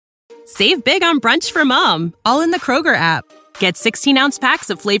Save big on brunch for mom, all in the Kroger app. Get 16-ounce packs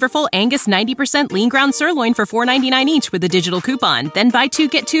of flavorful Angus 90% lean ground sirloin for $4.99 each with a digital coupon. Then buy 2,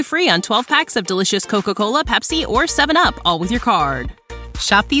 get 2 free on 12 packs of delicious Coca-Cola, Pepsi, or 7-Up, all with your card.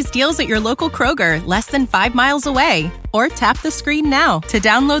 Shop these deals at your local Kroger, less than 5 miles away. Or tap the screen now to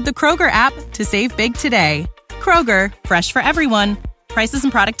download the Kroger app to save big today. Kroger, fresh for everyone. Prices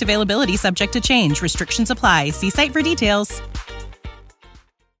and product availability subject to change. Restrictions apply. See site for details.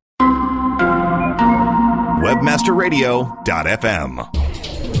 WebmasterRadio.fm.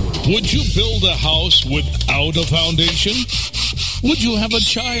 Would you build a house without a foundation? Would you have a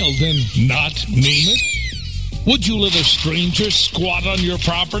child and not name it? Would you let a stranger squat on your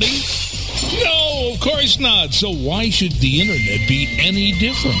property? No, of course not. So why should the internet be any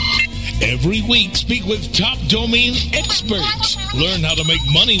different? Every week, speak with top domain experts. Learn how to make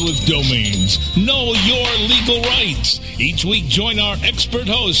money with domains. Know your legal rights. Each week, join our expert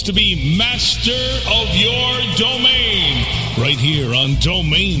host to be master of your domain. Right here on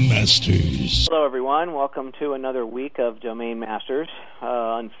Domain Masters. Hello, everyone. Welcome to another week of Domain Masters.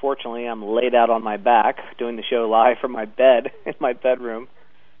 Unfortunately, I'm laid out on my back doing the show live from my bed in my bedroom.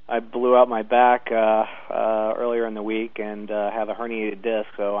 I blew out my back earlier in the week and have a herniated disc,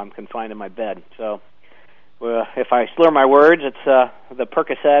 so I'm confined in my bed. So if I slur my words, it's the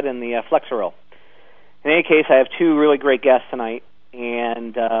Percocet and the Flexeril. In any case, I have two really great guests tonight,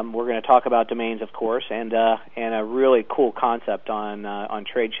 and we're going to talk about domains, of course, and a really cool concept on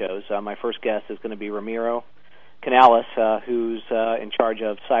trade shows. My first guest is going to be Ramiro Canales, who's in charge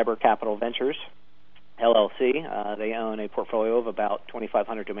of Cyber Capital Ventures, LLC. They own a portfolio of about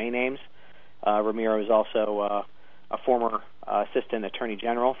 2,500 domain names. Ramiro is also a former assistant attorney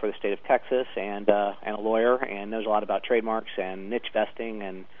general for the state of Texas and a lawyer, and knows a lot about trademarks and niche vesting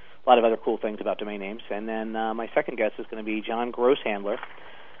and a lot of other cool things about domain names. And then my second guest is going to be John Grosshandler,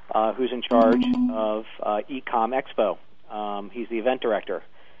 who's in charge of Ecom Expo. He's the event director.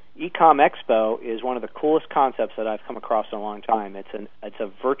 Ecom Expo is one of the coolest concepts that I've come across in a long time. It's a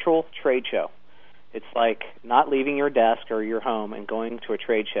virtual trade show. It's like not leaving your desk or your home and going to a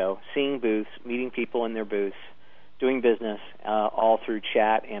trade show, seeing booths, meeting people in their booths, doing business, all through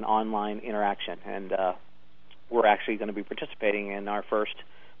chat and online interaction. And we're actually going to be participating in our first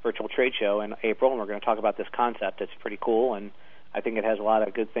virtual trade show in April, and we're going to talk about this concept. It's pretty cool, and I think it has a lot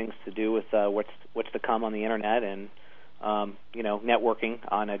of good things to do with what's to come on the internet and networking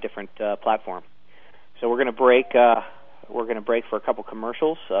on a different platform. So we're going to break. We're going to break for a couple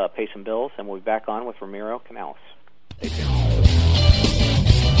commercials, pay some bills, and we'll be back on with Ramiro Canales. Stay tuned.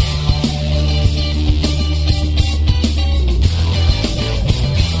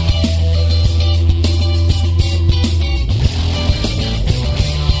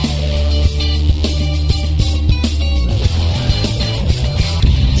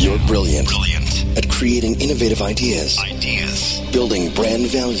 You're brilliant at creating innovative ideas, building brand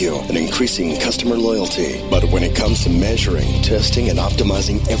value, and increasing customer loyalty. But when it comes to measuring, testing, and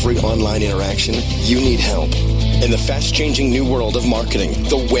optimizing every online interaction, you need help. In the fast-changing new world of marketing,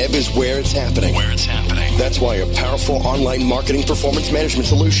 the web is where it's happening. That's why a powerful online marketing performance management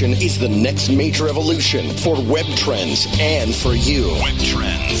solution is the next major evolution for web trends and for you.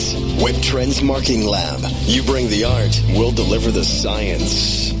 Web Trends Marketing Lab. You bring the art, we'll deliver the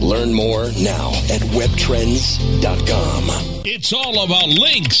science. Learn more now at webtrends.com. It's all about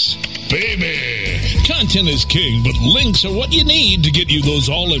links, baby. Content is king, but links are what you need to get you those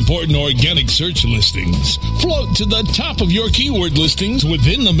all-important organic search listings. Float to the top of your keyword listings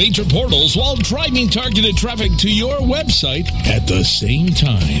within the major portals while driving targeted traffic to your website at the same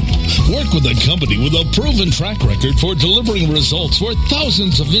time. Work with a company with a proven track record for delivering results for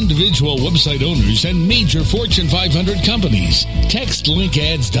thousands of individual website owners and major Fortune 500 companies.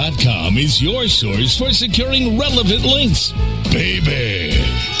 TextLinkAds.com is your source for securing relevant links. Baby,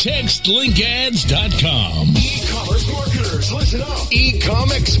 TextLinkAds.com. E-commerce marketers, listen up. Ecom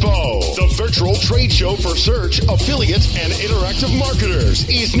Expo, the virtual trade show for search, affiliate, and interactive marketers,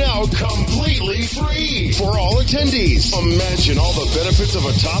 is now completely free for all attendees. Imagine all the benefits of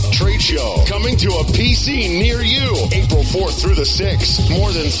a top trade show coming to a PC near you. April 4th through the 6th.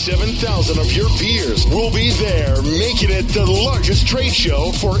 More than 7,000 of your peers will be there, making it the largest trade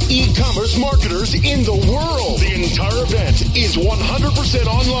show for e-commerce marketers in the world. The entire event is 100%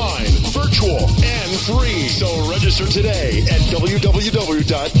 online, virtual, and free. So register today at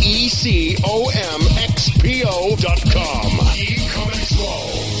www.ecomexpo.com. Ecom Expo.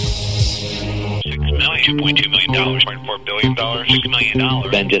 $2.2 million, $0.4 billion, $6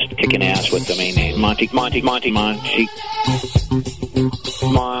 million. Ben just kicking ass with domain name. Monty.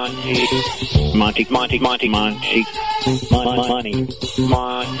 Monty.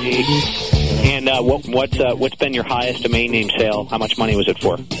 And what's been your highest domain name sale? How much money was it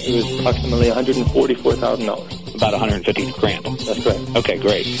for? It was approximately $144,000. About $150,000. That's correct. Okay,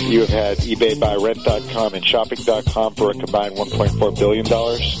 great. You have had eBay buy rent.com and shopping.com for a combined $1.4 billion.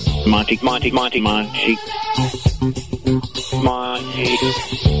 Monty.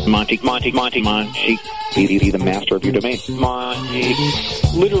 Be the master of your domain. Monty.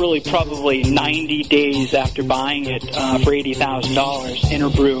 Literally, probably 90 days after buying it for $80,000,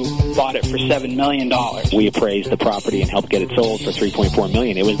 Interbrew bought it for $7 million. We appraised the property and helped get it sold for $3.4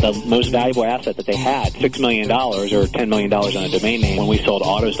 million. It was the most valuable asset that they had. $6 million or $10 million on a domain name. When we sold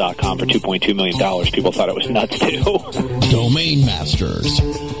autos.com for $2.2 million, people thought it was nuts too. Domain Masters,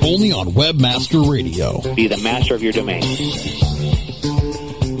 only on Webmaster Radio. Be the master of your domain.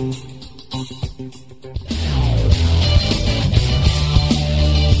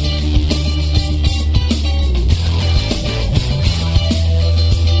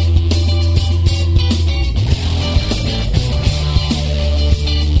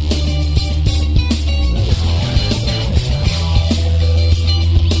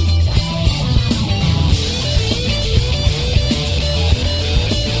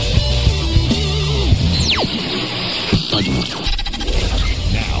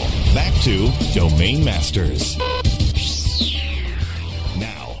 Domain Masters.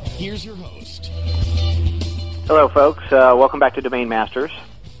 Now, here's your host. Hello, folks. Welcome back to Domain Masters.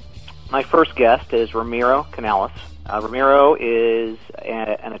 My first guest is Ramiro Canales. Ramiro is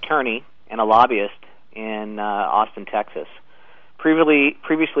an attorney and a lobbyist in Austin, Texas.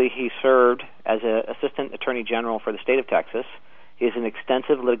 Previously, he served as an assistant attorney general for the state of Texas. He has an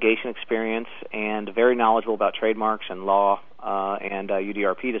extensive litigation experience and very knowledgeable about trademarks and law and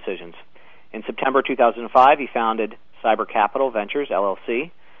UDRP decisions. In September 2005, he founded Cyber Capital Ventures,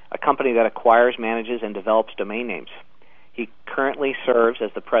 LLC, a company that acquires, manages, and develops domain names. He currently serves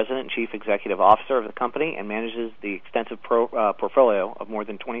as the president and chief executive officer of the company and manages the extensive portfolio of more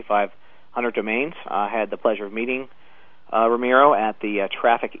than 2,500 domains. I had the pleasure of meeting Ramiro at the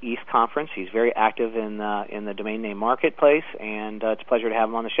Traffic East conference. He's very active in the domain name marketplace, and it's a pleasure to have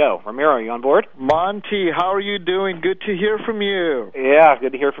him on the show. Ramiro, are you on board? Monty, how are you doing? Good to hear from you. Yeah,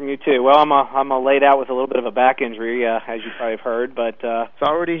 good to hear from you too. Well, I'm laid out with a little bit of a back injury, as you probably have heard, but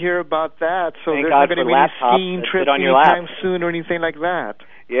sorry to hear about that. So there's not going to be any skiing trip anytime soon or anything like that.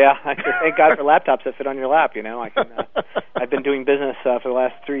 Yeah, thank God for laptops that fit on your lap. You know, I can. I've been doing business for the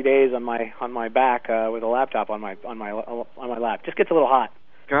last 3 days on my back with a laptop on my lap. Just gets a little hot.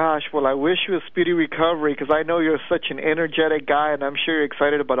 Gosh, well, I wish you a speedy recovery because I know you're such an energetic guy, and I'm sure you're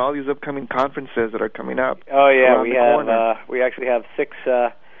excited about all these upcoming conferences that are coming up. Oh yeah, we actually have six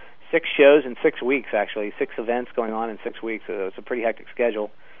shows in 6 weeks. Actually, 6 events going on in 6 weeks. So it's a pretty hectic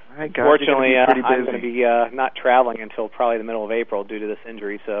schedule. Fortunately, I'm going to be not traveling until probably the middle of April due to this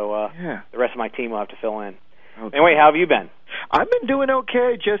injury, so the rest of my team will have to fill in. Okay. Anyway, how have you been? I've been doing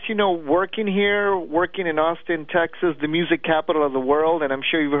okay, just, working here, working in Austin, Texas, the music capital of the world, and I'm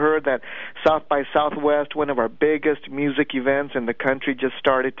sure you've heard that South by Southwest, one of our biggest music events in the country, just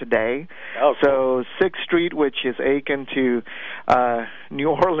started today. Oh, cool. So 6th Street, which is Aiken to New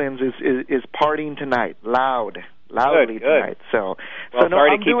Orleans, is partying tonight, loudly good. tonight. So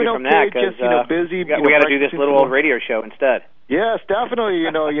sorry I'm to keep doing you from okay, that because busy. We got to do this little old radio show instead. Yes, definitely.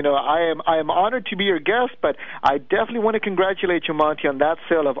 I am honored to be your guest, but I definitely want to congratulate you, Monty, on that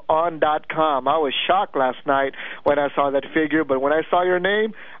sale of on.com. I was shocked last night when I saw that figure, but when I saw your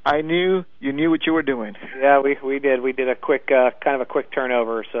name, I knew you knew what you were doing. Yeah, we did. We did a quick kind of a quick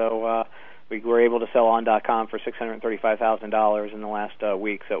turnover, so we were able to sell on.com for $635,000 in the last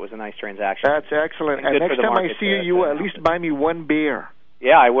week, so it was a nice transaction. That's excellent. And next time I see you, you will at least buy me one beer.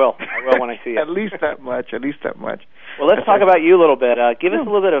 Yeah, I will. I will when I see you. At least that much. Well, let's talk about you a little bit. Give us a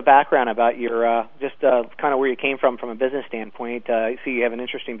little bit of background about your just kind of where you came from a business standpoint. I see you have an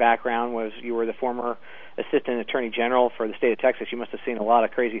interesting background. You were the former assistant attorney general for the state of Texas. You must have seen a lot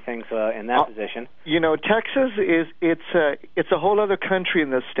of crazy things in that position. Texas it's a whole other country in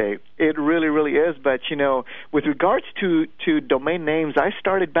this state. It really, really is. But with regards to domain names, I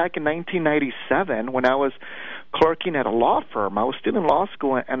started back in 1997 when I was clerking at a law firm. I was still in law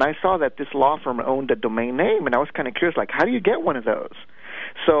school, and I saw that this law firm owned a domain name, and I was kind of curious, like, how do you get one of those?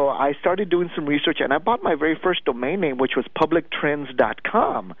 So I started doing some research, and I bought my very first domain name, which was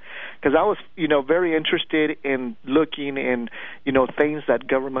publictrends.com, because I was, very interested in looking in, things that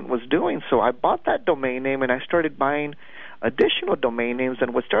government was doing. So I bought that domain name, and I started buying additional domain names.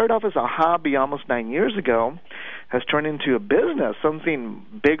 And what started off as a hobby almost 9 years ago has turned into a business, something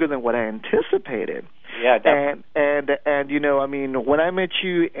bigger than what I anticipated. Yeah, definitely. And you know, I mean, when I met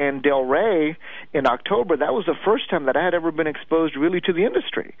you in Delray in October, that was the first time that I had ever been exposed really to the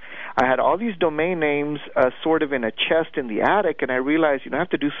industry. I had all these domain names sort of in a chest in the attic, and I realized, you know, I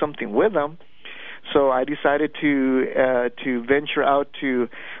have to do something with them. So I decided to venture out to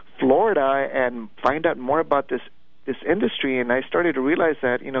Florida and find out more about this industry, and I started to realize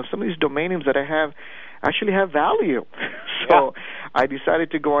that, you know, some of these domain names that I have actually have value. So I decided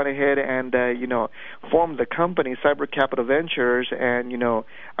to go on ahead and, you know, form the company, Cyber Capital Ventures, and, you know,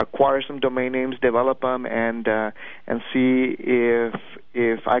 acquire some domain names, develop them, and see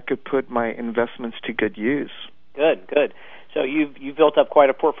if I could put my investments to good use. Good. So you've built up quite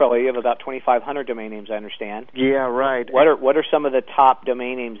a portfolio. You have about 2,500 domain names, I understand. Yeah, right. What are some of the top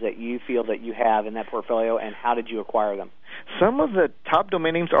domain names that you feel that you have in that portfolio, and how did you acquire them? Some of the top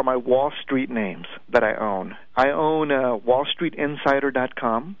domain names are my Wall Street names that I own. I own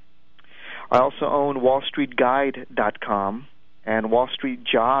WallStreetInsider.com. I also own WallStreetGuide.com and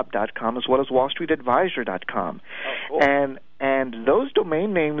WallStreetJob.com, as well as WallStreetAdvisor.com. Oh, cool. And those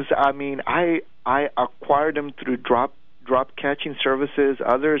domain names, I mean, I acquired them through drop catching services.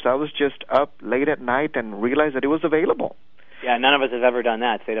 Others, I was just up late at night and realized that it was available. Yeah, none of us have ever done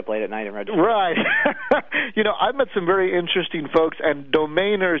that, stayed up late at night and registered. Right. You know, I've met some very interesting folks, and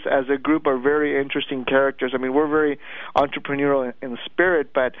domainers as a group are very interesting characters. I mean, we're very entrepreneurial in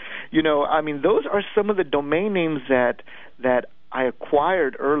spirit, but, you know, I mean, those are some of the domain names that I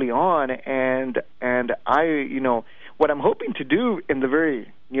acquired early on, and I, you know, what I'm hoping to do in the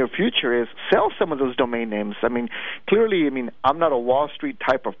very near future is sell some of those domain names. I mean, clearly, I'm not a Wall Street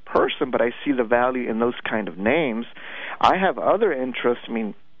type of person, but I see the value in those kind of names. I have other interests. I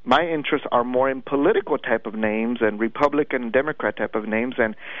mean, my interests are more in political type of names and Republican and Democrat type of names,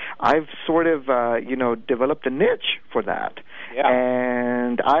 and I've sort of, you know, developed a niche for that. Yeah.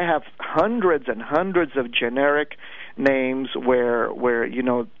 And I have hundreds and hundreds of generic names where you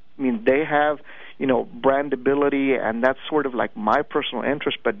know, I mean, they have, you know, brandability, and that's sort of like my personal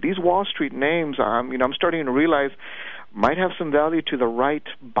interest. But these Wall Street names, you know, I'm starting to realize might have some value to the right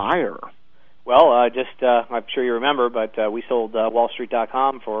buyer. Well, I'm sure you remember, but we sold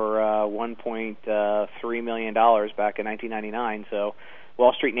WallStreet.com for $1.3 million back in 1999. So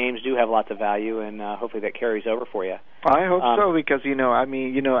Wall Street names do have lots of value, and hopefully that carries over for you. I hope so, because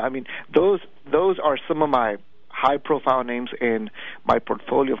those are some of my high-profile names in my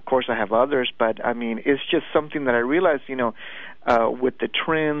portfolio. Of course, I have others, but I mean, it's just something that I realized, you know, with the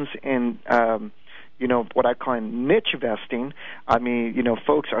trends in, you know, what I call niche investing. I mean, you know,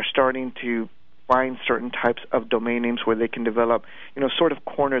 folks are starting to find certain types of domain names where they can develop, you know, sort of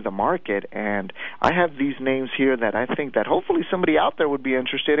corner the market. And I have these names here that I think that hopefully somebody out there would be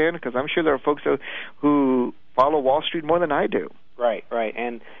interested in, because I'm sure there are folks who follow Wall Street more than I do. Right,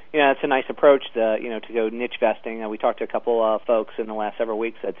 and you know, it's a nice approach to go niche vesting. We talked to a couple folks in the last several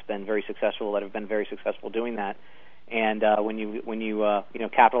weeks that have been very successful doing that. And when you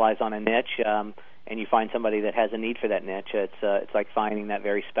capitalize on a niche and you find somebody that has a need for that niche, it's like finding that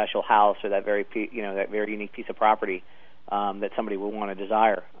very special house or that very unique piece of property that somebody will want to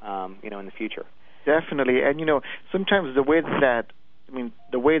desire in the future. Definitely, and you know, sometimes the way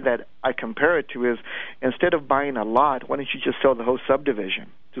that I compare it to is, instead of buying a lot, why don't you just sell the whole subdivision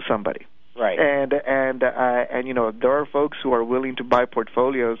to somebody? Right. And you know, there are folks who are willing to buy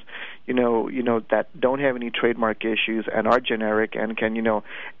portfolios, you know that don't have any trademark issues and are generic and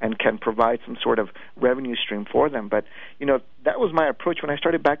can provide some sort of revenue stream for them. But you know, that was my approach when I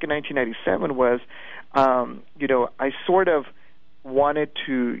started back in 1997. Was I sort of wanted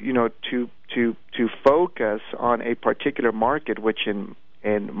to focus on a particular market, which in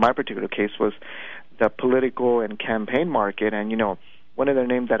my particular case was the political and campaign market. And you know, one of the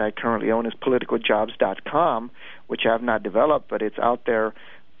names that I currently own is PoliticalJobs.com, which I have not developed, but it's out there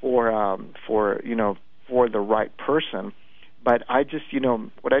for the right person. But I just,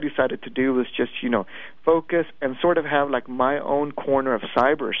 what I decided to do was just, focus and sort of have like my own corner of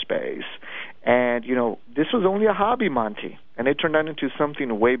cyberspace. And, this was only a hobby, Monty, and it turned out into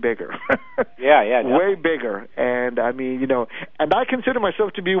something way bigger. Yeah, definitely. Way bigger. And I mean, and I consider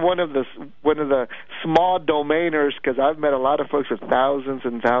myself to be one of the small domainers, because I've met a lot of folks with thousands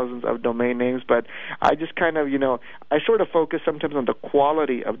and thousands of domain names, but I just kind of, I sort of focus sometimes on the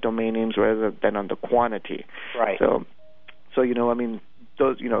quality of domain names rather than on the quantity. Right. So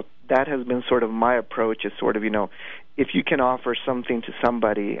those, that has been sort of my approach, is sort of, if you can offer something to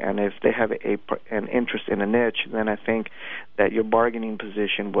somebody and if they have an interest in a niche, then I think that your bargaining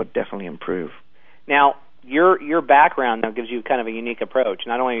position would definitely improve. Now, your background, though, gives you kind of a unique approach.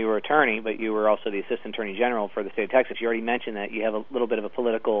 Not only you were attorney, but you were also the Assistant Attorney General for the state of Texas. You already mentioned that you have a little bit of a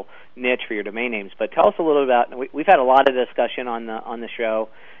political niche for your domain names. But tell us a little about, we've had a lot of discussion on the show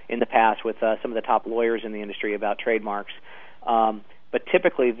in the past with some of the top lawyers in the industry about trademarks. But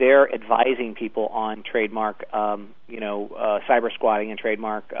typically they're advising people on trademark, cyber squatting and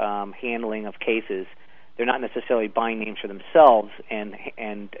trademark handling of cases. They're not necessarily buying names for themselves and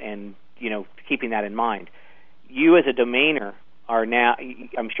keeping that in mind. You as a domainer are now,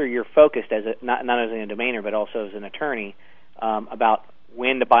 I'm sure you're focused as not only a domainer but also as an attorney about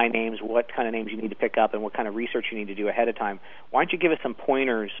when to buy names, what kind of names you need to pick up, and what kind of research you need to do ahead of time. Why don't you give us some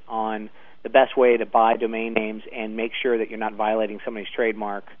pointers on the best way to buy domain names and make sure that you're not violating somebody's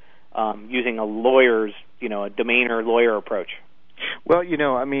trademark using a lawyer's, a domainer lawyer approach? Well,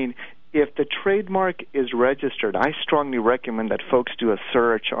 if the trademark is registered, I strongly recommend that folks do a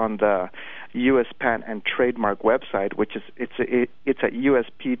search on the U.S. Patent and Trademark website, which is it's at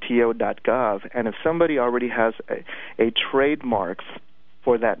uspto.gov. And if somebody already has a trademark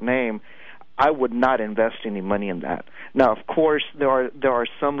for that name, I would not invest any money in that. Now, of course, there are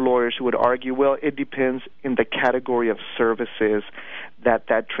some lawyers who would argue, well, it depends in the category of services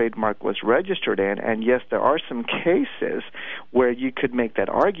that trademark was registered in. And yes, there are some cases where you could make that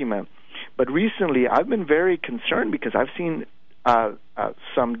argument. But recently, I've been very concerned because I've seen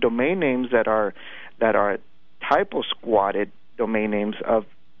some domain names that are typo squatted domain names of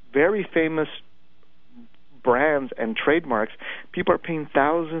very famous brands and trademarks. People are paying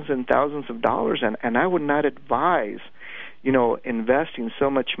thousands and thousands of dollars, and I would not advise, investing so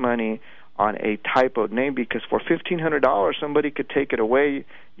much money on a typoed name, because for $1,500 somebody could take it away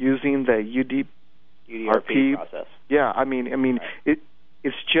using the UDRP process. Yeah,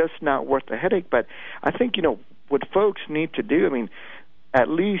 it's just not worth the headache. But I think, what folks need to do, at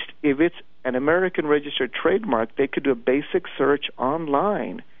least if it's an American registered trademark, they could do a basic search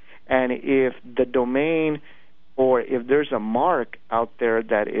online. And if the domain or if there's a mark out there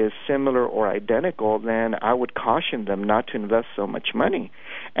that is similar or identical, then I would caution them not to invest so much money.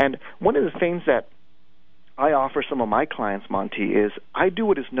 And one of the things that I offer some of my clients, Monty, is I do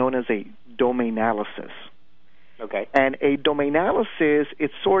what is known as a domainalysis. Okay. And a domainalysis,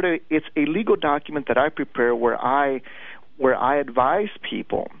 it's a legal document that I prepare where I advise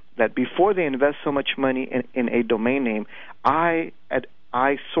people that before they invest so much money in a domain name, I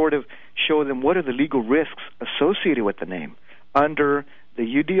sort of show them what are the legal risks associated with the name under the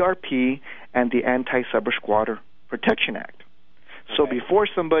UDRP and the Anti-Cyber-Squatter Protection Act. Okay. So before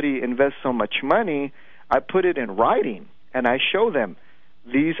somebody invests so much money, I put it in writing and I show them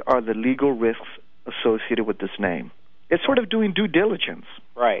these are the legal risks associated with this name. It's sort of doing due diligence.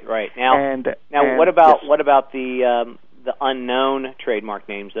 Right. Now, what about the unknown trademark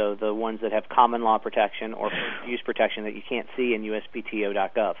names, though, the ones that have common law protection or use protection that you can't see in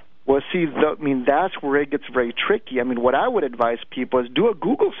USPTO.gov? Well, see, that's where it gets very tricky. What I would advise people is do a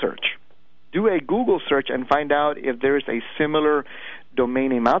Google search. Do a Google search and find out if there's a similar domain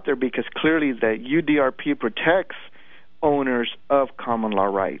name out there, because clearly the UDRP protects owners of common law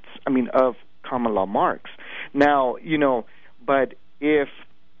rights. Of common law marks. Now, but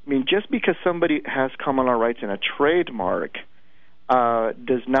just because somebody has common law rights in a trademark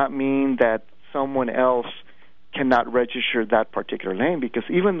does not mean that someone else cannot register that particular name, because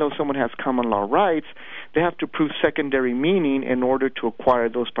even though someone has common law rights, they have to prove secondary meaning in order to acquire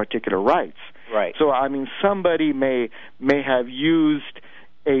those particular rights. Right. So, somebody may have used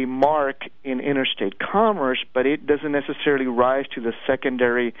a mark in interstate commerce, but it doesn't necessarily rise to the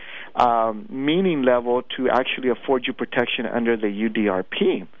secondary meaning level to actually afford you protection under the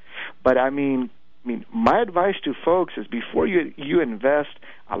UDRP. But my advice to folks is before you invest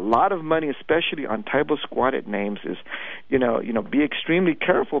a lot of money, especially on typo squatted names, is be extremely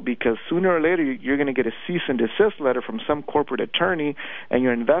careful, because sooner or later you're going to get a cease and desist letter from some corporate attorney, and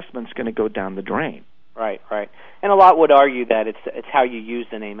your investment's going to go down the drain. Right. And a lot would argue that it's how you use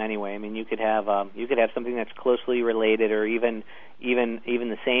the name anyway. You could have something that's closely related, or even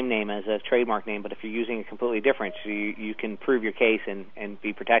the same name as a trademark name, but if you're using it completely different, so you can prove your case and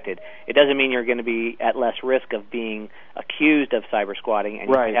be protected. It doesn't mean you're going to be at less risk of being accused of cyber squatting, and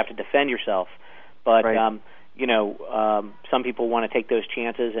you might have to defend yourself. But some people want to take those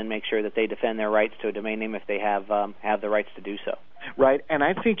chances and make sure that they defend their rights to a domain name if they have the rights to do so. Right, and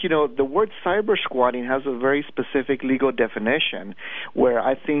I think, the word cyber squatting has a very specific legal definition where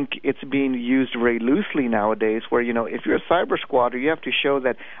I think it's being used very loosely nowadays, where, if you're a cyber squatter, you have to show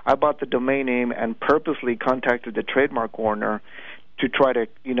that I bought the domain name and purposely contacted the trademark owner to try to,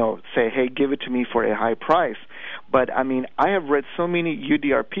 say, hey, give it to me for a high price. But, I mean, I have read so many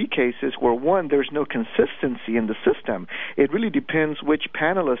UDRP cases where, one, there's no consistency in the system. It really depends which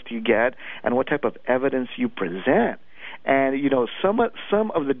panelist you get and what type of evidence you present. And, some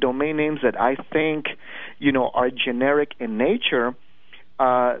of the domain names that I think, are generic in nature,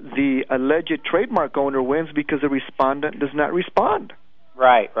 the alleged trademark owner wins because the respondent does not respond.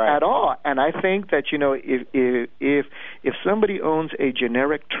 Right. At all. And I think that, if somebody owns a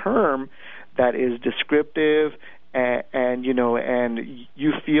generic term that is descriptive and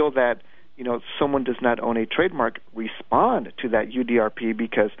you feel that, someone does not own a trademark, respond to that UDRP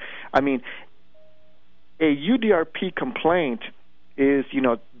because, I mean, a UDRP complaint is,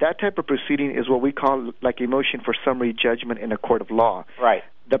 that type of proceeding is what we call like a motion for summary judgment in a court of law. Right.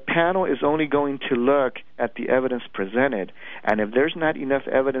 The panel is only going to look at the evidence presented, and if there's not enough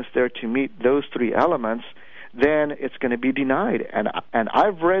evidence there to meet those three elements, then it's going to be denied. And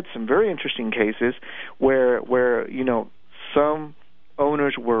I've read some very interesting cases where some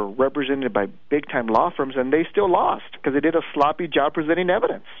owners were represented by big-time law firms, and they still lost because they did a sloppy job presenting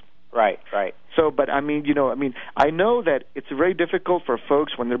evidence. Right. So, but I know that it's very difficult for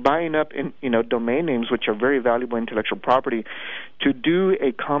folks when they're buying up domain names, which are very valuable intellectual property, to do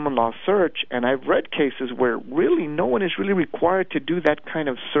a common law search. And I've read cases where really no one is really required to do that kind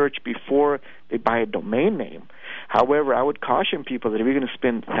of search before they buy a domain name. However, I would caution people that if you're going to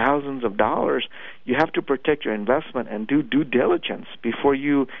spend thousands of dollars, you have to protect your investment and do due diligence before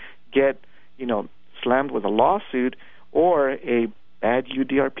you get, slammed with a lawsuit or a bad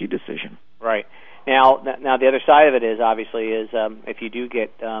UDRP decision. Right. Now the other side of it is if you do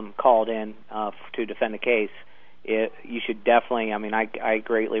get called in to defend the case, you should definitely. I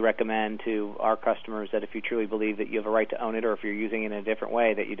greatly recommend to our customers that if you truly believe that you have a right to own it, or if you're using it in a different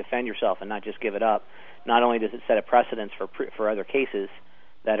way, that you defend yourself and not just give it up. Not only does it set a precedence for other cases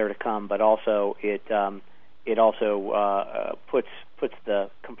that are to come, but also it also puts the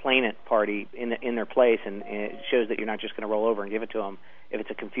complainant party in their place, and it shows that you're not just going to roll over and give it to them if it's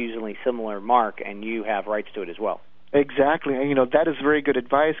a confusingly similar mark and you have rights to it as well. Exactly, and that is very good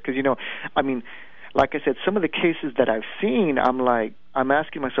advice because like I said, some of the cases that I've seen, I'm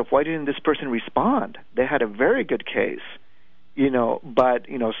asking myself, why didn't this person respond? They had a very good case, but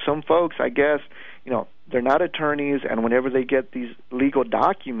some folks, I guess, they're not attorneys, and whenever they get these legal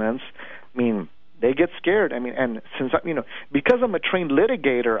documents, they get scared. And since because I'm a trained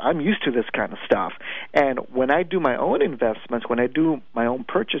litigator, I'm used to this kind of stuff. And when I do my own investments, when I do my own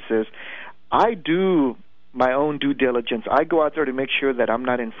purchases, I do my own due diligence. I go out there to make sure that I'm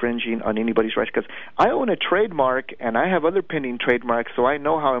not infringing on anybody's rights because I own a trademark and I have other pending trademarks, so I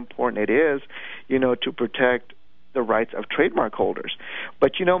know how important it is, to protect the rights of trademark holders.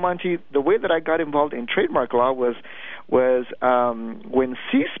 But Monty, the way that I got involved in trademark law was when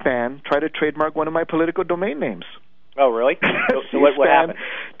C-SPAN tried to trademark one of my political domain names. Oh, really? So what happened?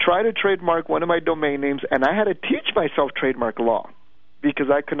 Tried to trademark one of my domain names, and I had to teach myself trademark law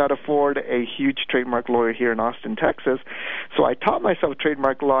because I could not afford a huge trademark lawyer here in Austin, Texas. So I taught myself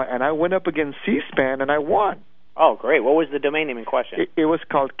trademark law, and I went up against C-SPAN, and I won. Oh, great. What was the domain name in question? It was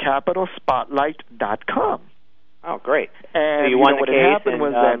called CapitalSpotlight.com. Oh, great. And so you won the what case had happened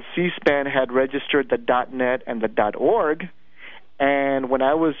was that and C-SPAN had registered the .net and the .org, and when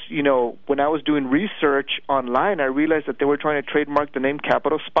I was doing research online, I realized that they were trying to trademark the name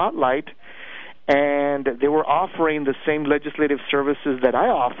Capital Spotlight, and they were offering the same legislative services that I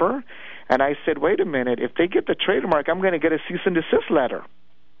offer, and I said, wait a minute, if they get the trademark, I'm going to get a cease and desist letter.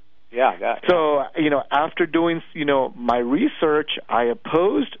 Yeah, got it. So, after doing, my research, I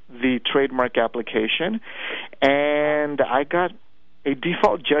opposed the trademark application, and I got a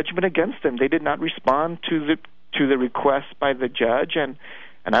default judgment against them. They did not respond to the request by the judge, and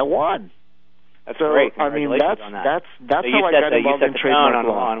I won. That's great. That's so how I got involved in trademark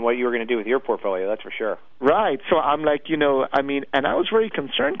law. On what you were going to do with your portfolio, that's for sure. Right. So I'm like, and I was very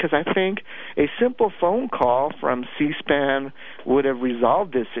concerned because I think a simple phone call from C-SPAN would have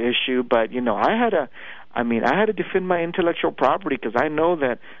resolved this issue. But I had to defend my intellectual property because I know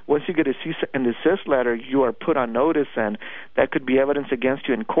that once you get a cease and desist letter, you are put on notice, and that could be evidence against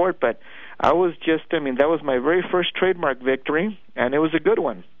you in court. But I was just, that was my very first trademark victory, and it was a good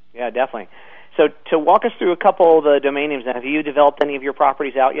one. Yeah, definitely. So to walk us through a couple of the domain names, have you developed any of your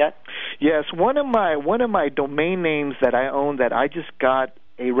properties out yet? Yes, one of my domain names that I own that I just got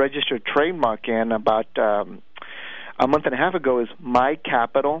a registered trademark in about a month and a half ago is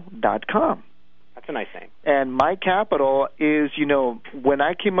mycapital.com. That's a nice name. And My Capital is, when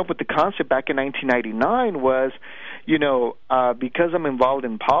I came up with the concept back in 1999 was, because I'm involved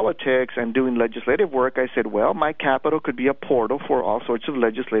in politics and doing legislative work, I said, well, my capital could be a portal for all sorts of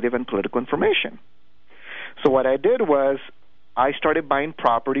legislative and political information. So what I did was I started buying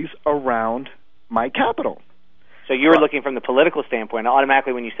properties around my capital. So you were looking from the political standpoint.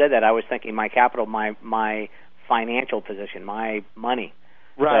 Automatically when you said that, I was thinking my capital, my financial position, my money.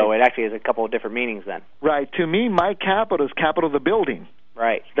 Right. So it actually has a couple of different meanings then. Right. To me, my capital is capital of the building.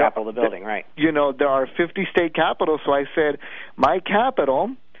 Right. Capital of the building, right. There are 50 state capitals, so I said, my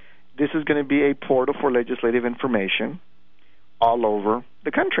capital, this is going to be a portal for legislative information all over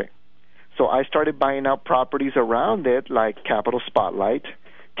the country. So I started buying out properties around it, like Capital Spotlight,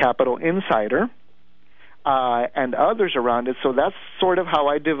 Capital Insider, and others around it. So that's sort of how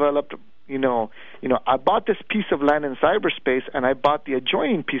I developed. I bought this piece of land in cyberspace, and I bought the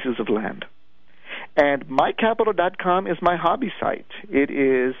adjoining pieces of land. And mycapital.com is my hobby site. It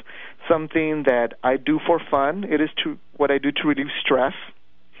is something that I do for fun. It is what I do to relieve stress.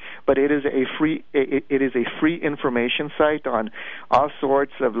 But it is a free information site on all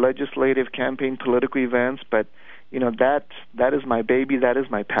sorts of legislative, campaign, political events. But that is my baby. That is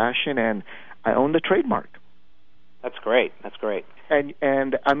my passion, and I own the trademark. That's great. That's great.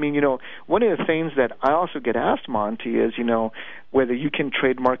 And I mean, one of the things that I also get asked, Monty, is, whether you can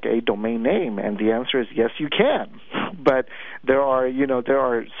trademark a domain name, and the answer is yes, you can. But there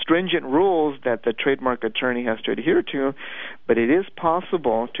are stringent rules that the trademark attorney has to adhere to. But it is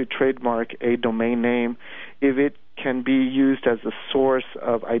possible to trademark a domain name if it can be used as a source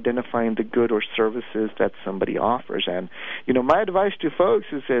of identifying the good or services that somebody offers. And my advice to folks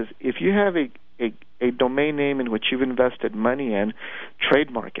is if you have a domain name in which you've invested money in,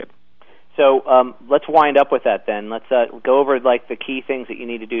 trademark it. So let's wind up with that then. Let's go over the key things that you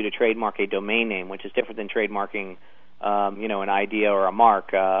need to do to trademark a domain name, which is different than trademarking an idea or a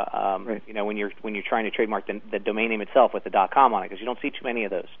mark. Right. When you're trying to trademark the domain name itself with the .com on it, because you don't see too many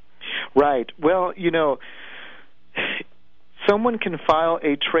of those. Right. Well, someone can file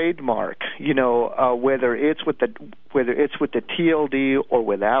a trademark, whether it's with the TLD or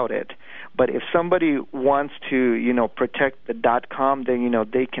without it. But if somebody wants to, protect the .com, then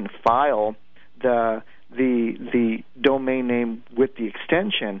they can file the domain name with the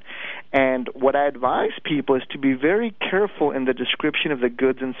extension. And what I advise people is to be very careful in the description of the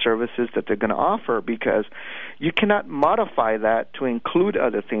goods and services that they're going to offer, because you cannot modify that to include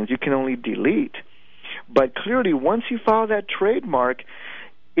other things. You can only delete. But clearly, once you file that trademark,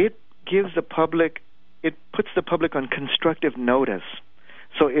 it puts the public on constructive notice.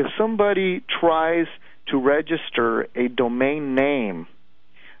 So if somebody tries to register a domain name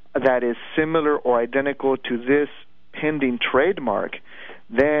that is similar or identical to this pending trademark,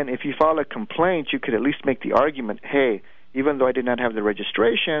 then if you file a complaint, you could at least make the argument, hey, even though I did not have the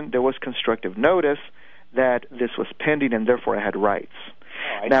registration, there was constructive notice that this was pending and therefore I had rights.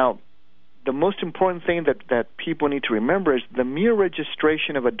 Right. Now, the most important thing that people need to remember is the mere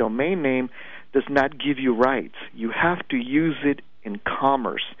registration of a domain name does not give you rights. You have to use it in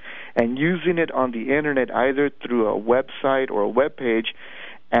commerce. And using it on the Internet, either through a website or a web page,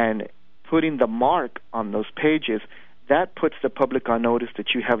 and putting the mark on those pages, that puts the public on notice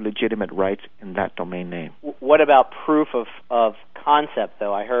that you have legitimate rights in that domain name. What about proof of concept,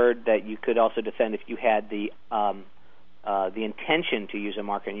 though? I heard that you could also defend if you had the intention to use a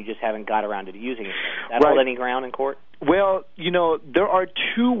mark and you just haven't got around to using it. Does that hold any ground in court? Well, there are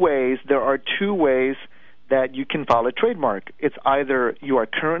two ways that you can file a trademark. It's either you are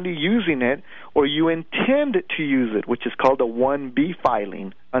currently using it or you intend to use it, which is called a 1B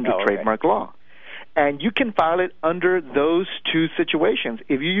filing under trademark law. And you can file it under those two situations.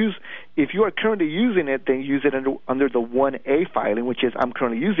 If you are currently using it, then use it under the 1A filing, which is I'm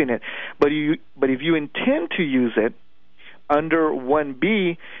currently using it. But if you intend to use it under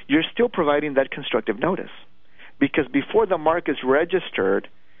 1B, you're still providing that constructive notice. Because before the mark is registered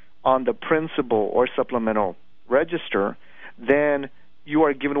on the principal or supplemental register, then you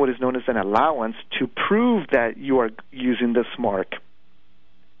are given what is known as an allowance to prove that you are using this mark,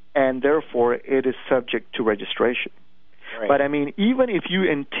 and therefore it is subject to registration. Right. But I mean, even if you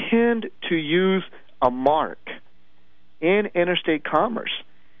intend to use a mark in interstate commerce,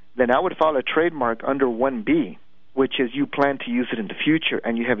 then I would file a trademark under 1B, which is you plan to use it in the future,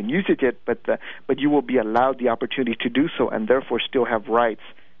 and you haven't used it yet, but you will be allowed the opportunity to do so, and therefore still have rights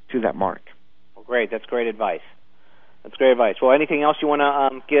to that mark. Well, great. That's great advice. Well, anything else you want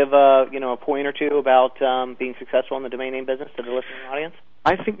to give a point or two about being successful in the domain name business to the listening audience?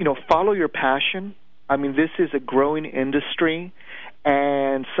 I think follow your passion. I mean, this is a growing industry,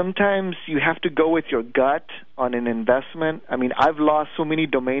 And sometimes you have to go with your gut on an investment. I mean, I've lost so many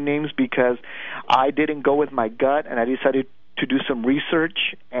domain names because I didn't go with my gut and I decided to do some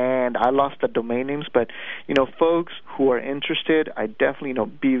research and I lost the domain names. But, folks who are interested, I definitely,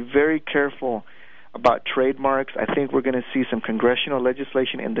 be very careful about trademarks. I think we're going to see some congressional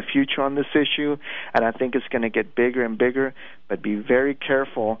legislation in the future on this issue, and I think it's going to get bigger and bigger. But be very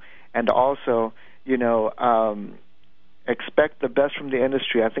careful, and also, expect the best from the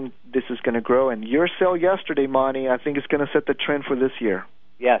industry. I think this is going to grow, and your sale yesterday, Monty, I think it's going to set the trend for this year.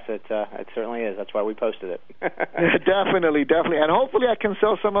 Yes, it certainly is. That's why we posted it. Definitely. And hopefully I can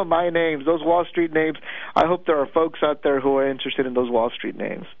sell some of my names, those Wall Street names. I hope there are folks out there who are interested in those Wall Street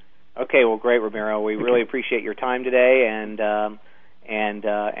names. Okay, well, great, Ramiro. We really appreciate your time today and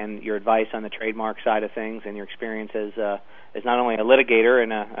your advice on the trademark side of things and your experience as not only a litigator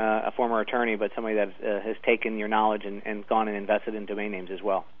and a former attorney, but somebody that has taken your knowledge and gone and invested in domain names as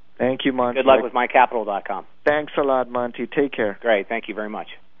well. Thank you, Monty. Good luck with mycapital.com. Thanks a lot, Monty. Take care. Great. Thank you very much.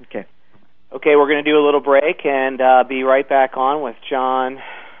 Okay, we're going to do a little break and be right back on with John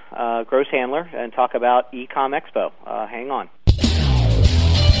Grosshandler and talk about eCom Expo. Hang on.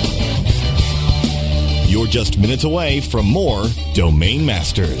 You're just minutes away from more Domain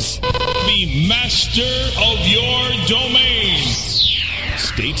Masters. Be master of your domain.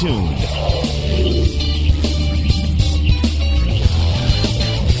 Stay tuned.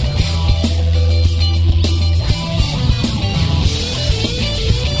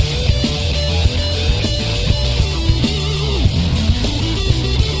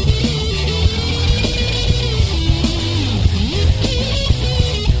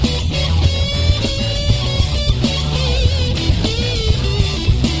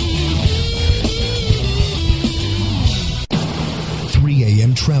 3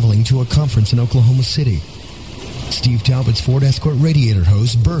 a.m. traveling to a conference in Oklahoma City. Steve Talbot's Ford Escort radiator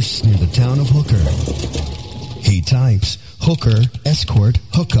hose bursts near the town of Hooker. He types Hooker, Escort,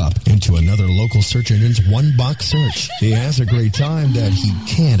 Hookup into another local search engine's one-box search. He has a great time that he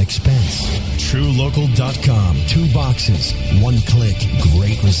can't expense. TrueLocal.com. 2 boxes, 1 click,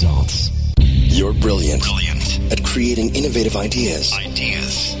 great results. You're brilliant at creating innovative ideas,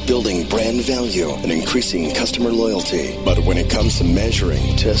 building brand value, and increasing customer loyalty. But when it comes to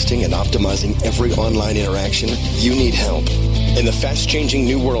measuring, testing, and optimizing every online interaction, you need help. In the fast-changing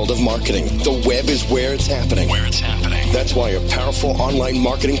new world of marketing, the web is where it's happening. That's why a powerful online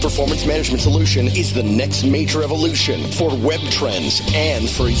marketing performance management solution is the next major evolution for web trends and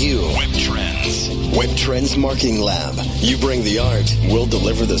for you. Web Trends Marketing Lab. You bring the art, we'll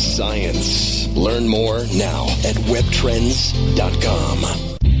deliver the science. Learn more now at webtrends.com.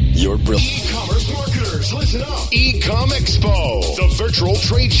 You're brilliant. E-commerce marketers, listen up. eCom Expo, the virtual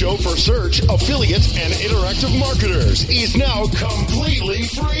trade show for search, affiliate, and interactive marketers, is now completely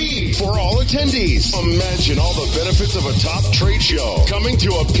free for all attendees. Imagine all the benefits of a top trade show coming to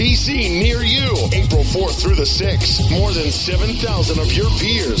a PC near you. April 4th through the 6th. More than 7,000 of your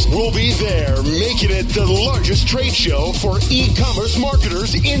peers will be there, making it the largest trade show for e-commerce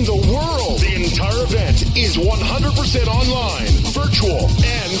marketers in the world. The entire event is 100% online, virtual,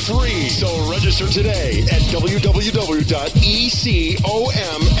 and free. So register today at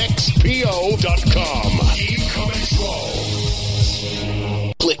www.ecomxpo.com. eCom Expo.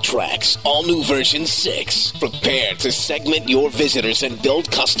 ClickTracks, all new version 6. Prepare to segment your visitors and build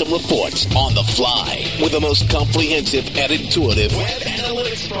custom reports on the fly with the most comprehensive and intuitive web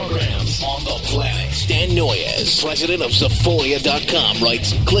analytics programs on the planet. Dan Noyes, president of Sephora.com,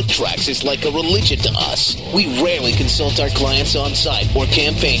 writes, ClickTracks is like a religion to us. We rarely consult our clients on site or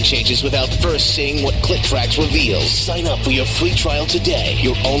campaign changes without first seeing what ClickTracks reveals. Sign up for your free trial today.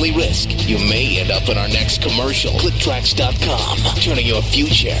 Your only risk, you may end up in our next commercial. ClickTracks.com, turning your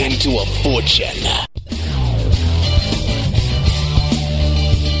future into a fortune.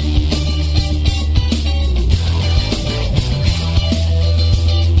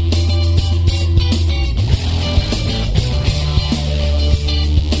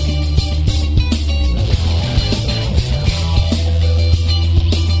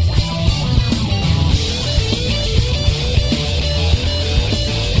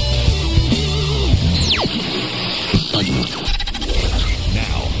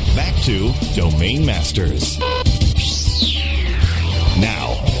 Domain Masters.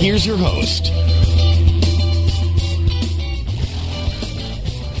 Now, here's your host.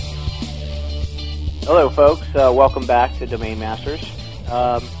 Hello, folks. Welcome back to Domain Masters.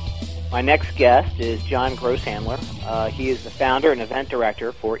 My next guest is John Grosshandler. He is the founder and event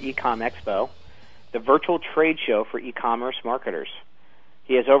director for eCom Expo, the virtual trade show for e-commerce marketers.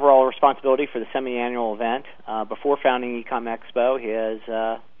 He has overall responsibility for the semi-annual event. Before founding Ecom Expo,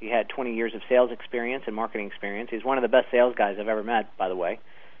 he had 20 years of sales experience and marketing experience. He's one of the best sales guys I've ever met, by the way.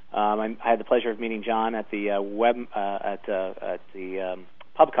 I had the pleasure of meeting John at the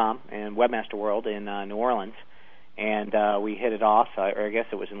PubCom and Webmaster World in New Orleans, and we hit it off. Or I guess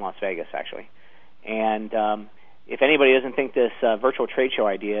it was in Las Vegas, actually. And if anybody doesn't think this virtual trade show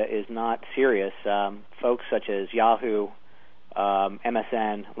idea is not serious, folks such as Yahoo,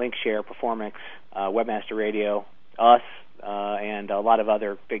 MSN, Linkshare, Performix, Webmaster Radio, us, and a lot of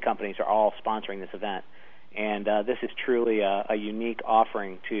other big companies are all sponsoring this event. And this is truly a unique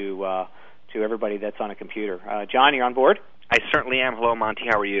offering to everybody that's on a computer. John, you're on board? I certainly am. Hello, Monty.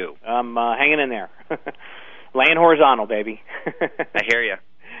 How are you? I'm hanging in there. Laying horizontal, baby. I hear you.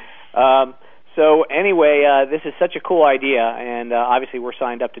 So anyway, this is such a cool idea, and obviously we're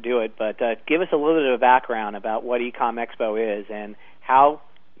signed up to do it, but give us a little bit of a background about what Ecom Expo is and how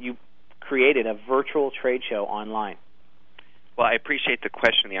you created a virtual trade show online. Well, I appreciate the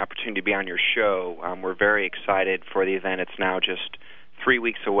question, the opportunity to be on your show. We're very excited for the event. It's now just 3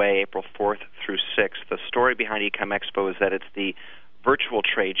 weeks away, April 4th through 6th. The story behind Ecom Expo is that it's the virtual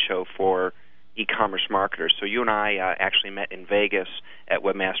trade show for e-commerce marketers. So you and I actually met in Vegas at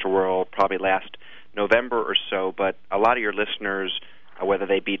Webmaster World probably last November or so, but a lot of your listeners, whether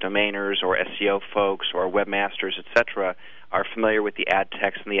they be domainers or SEO folks or webmasters, etc., are familiar with the ad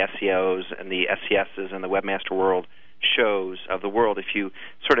techs and the SEOs and the SCSs and the Webmaster World shows of the world. If you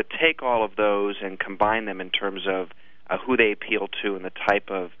sort of take all of those and combine them in terms of who they appeal to and the type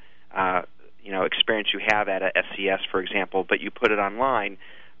of experience you have at a SCS, for example, but you put it online,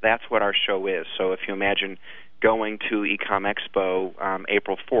 that's what our show is. So if you imagine going to Ecom Expo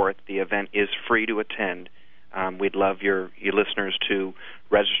April 4th, the event is free to attend. We'd love your listeners to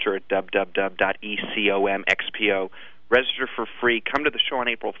register at www.ecomexpo. Register for free. Come to the show on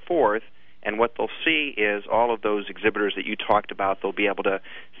April 4th, and what they'll see is all of those exhibitors that you talked about. They'll be able to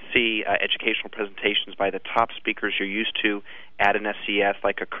see educational presentations by the top speakers you're used to at an SCS,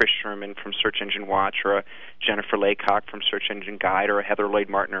 like a Chris Sherman from Search Engine Watch, or a Jennifer Laycock from Search Engine Guide, or a Heather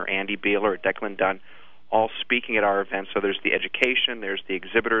Lloyd-Martin, or Andy Beal, or Declan Dunn, all speaking at our event. So there's the education, there's the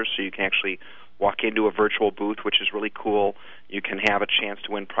exhibitors, so you can actually walk into a virtual booth, which is really cool. You can have a chance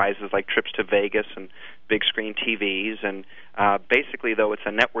to win prizes like trips to Vegas and big screen TVs. And basically, though, it's a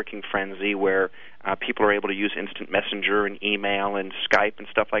networking frenzy where people are able to use instant messenger and email and Skype and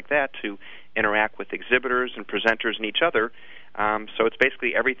stuff like that to interact with exhibitors and presenters and each other. So it's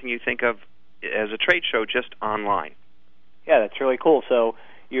basically everything you think of as a trade show, just online. Yeah, that's really cool. So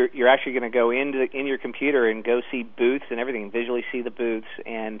you're actually going to go in your computer and go see booths and everything, visually see the booths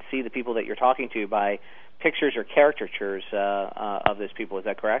and see the people that you're talking to by pictures or caricatures of those people. Is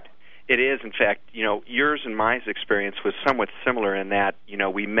that correct? It is. In fact, yours and my experience was somewhat similar in that,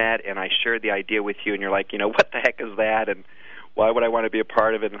 we met and I shared the idea with you, and you're like, what the heck is that, and why would I want to be a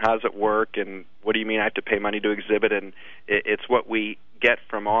part of it, and how does it work, and what do you mean I have to pay money to exhibit? And it's what we get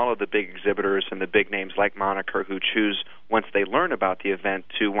from all of the big exhibitors and the big names like Moniker, who choose, once they learn about the event,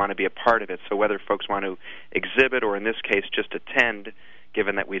 to want to be a part of it. So whether folks want to exhibit or, in this case, just attend,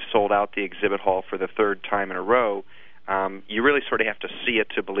 given that we've sold out the exhibit hall for the third time in a row, you really sort of have to see it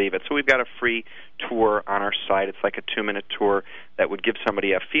to believe it. So we've got a free tour on our site. It's like a 2-minute tour that would give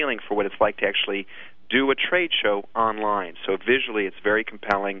somebody a feeling for what it's like to actually do a trade show online. So visually it's very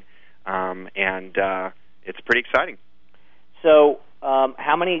compelling, and it's pretty exciting. So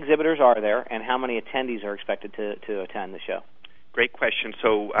how many exhibitors are there, and how many attendees are expected to attend the show? Great question.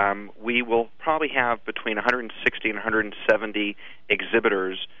 So we will probably have between 160 and 170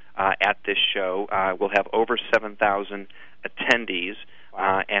 exhibitors at this show. We'll have over 7,000 attendees.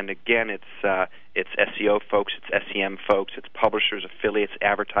 Wow. And again, it's SEO folks, it's SEM folks, it's publishers, affiliates,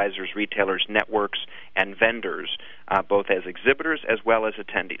 advertisers, retailers, networks, and vendors, both as exhibitors as well as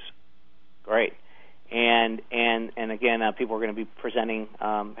attendees. Great. And again, people are going to be presenting,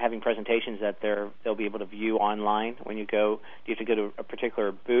 having presentations that they'll be able to view online. When you go, do you have to go to a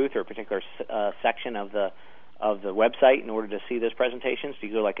particular booth or a particular section of the website in order to see those presentations? Do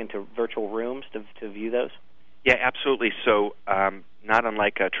you go into virtual rooms to view those? Yeah, absolutely. So not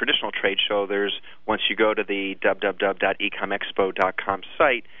unlike a traditional trade show, once you go to the www.ecomexpo.com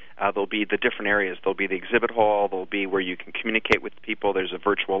site, there'll be the different areas. There'll be the exhibit hall. There'll be where you can communicate with people. There's a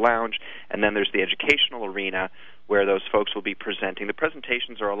virtual lounge. And then there's the educational arena where those folks will be presenting. The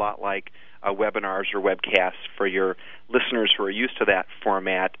presentations are a lot like webinars or webcasts for your listeners who are used to that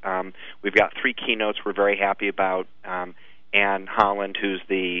format. We've got 3 keynotes we're very happy about. Ann Holland, who's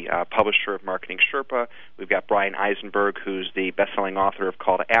the publisher of Marketing Sherpa. We've got Brian Eisenberg, who's the best-selling author of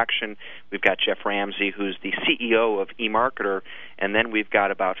Call to Action. We've got Jeff Ramsey, who's the CEO of eMarketer. And then we've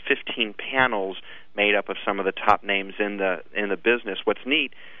got about 15 panels made up of some of the top names in the business. What's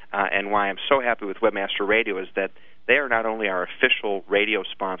neat, and why I'm so happy with Webmaster Radio, is that they are not only our official radio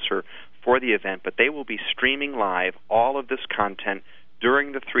sponsor for the event, but they will be streaming live all of this content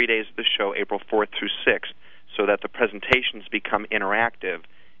during the 3 days of the show, April 4th through 6th, so that the presentations become interactive.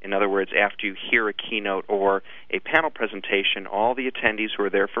 In other words, after you hear a keynote or a panel presentation, all the attendees who are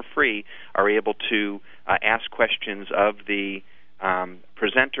there for free are able to ask questions of the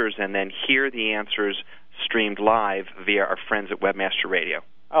presenters and then hear the answers streamed live via our friends at Webmaster Radio.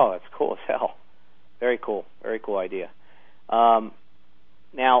 Oh, that's cool as hell. Very cool. Very cool idea.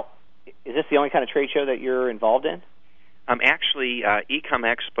 Now, is this the only kind of trade show that you're involved in? Actually, Ecom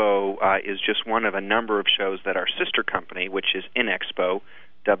Expo is just one of a number of shows that our sister company, which is InExpo,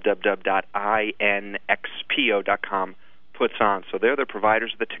 www.inxpo.com, puts on. So they're the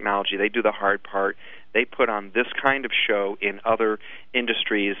providers of the technology. They do the hard part. They put on this kind of show in other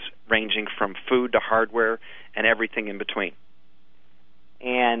industries, ranging from food to hardware and everything in between.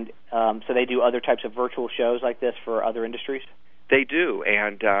 And so they do other types of virtual shows like this for other industries? They do,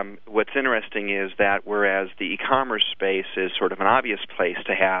 and what's interesting is that whereas the e-commerce space is sort of an obvious place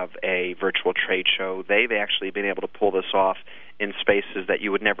to have a virtual trade show, they've actually been able to pull this off in spaces that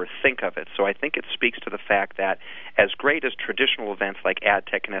you would never think of it. So I think it speaks to the fact that as great as traditional events like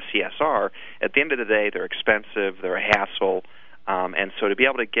AdTech and SES are, at the end of the day, they're expensive, they're a hassle, and so to be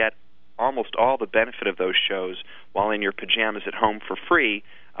able to get almost all the benefit of those shows while in your pajamas at home for free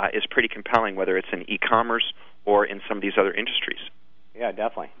is pretty compelling, whether it's in e-commerce or in some of these other industries. Yeah,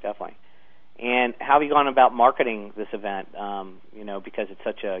 definitely. And how have you gone about marketing this event? Because it's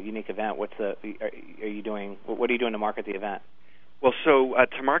such a unique event. What are you doing to market the event? Well, so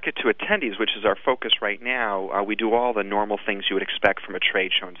to market to attendees, which is our focus right now, we do all the normal things you would expect from a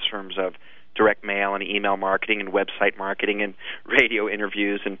trade show in terms of direct mail and email marketing and website marketing and radio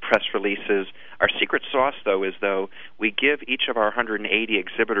interviews and press releases. Our secret sauce, though, is we give each of our 180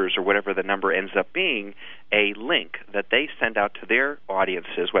 exhibitors, or whatever the number ends up being, a link that they send out to their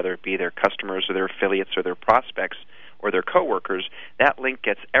audiences, whether it be their customers or their affiliates or their prospects or their coworkers. That link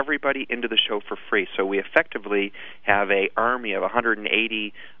gets everybody into the show for free. So we effectively have an army of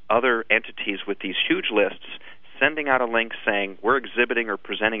 180 other entities with these huge lists sending out a link saying, we're exhibiting or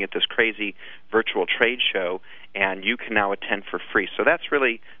presenting at this crazy virtual trade show, and you can now attend for free. So that's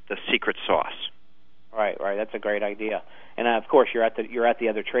really the secret sauce. Right. That's a great idea. And of course, you're at the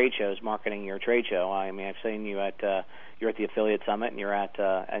other trade shows, marketing your trade show. I mean, I've seen you you're at the Affiliate Summit, and you're at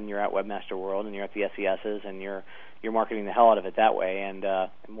Webmaster World, and you're at the SESs, and you're marketing the hell out of it that way. And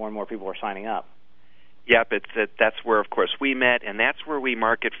more and more people are signing up. Yep, that's where, of course, we met, and that's where we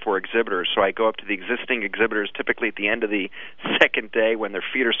market for exhibitors. So I go up to the existing exhibitors typically at the end of the second day when their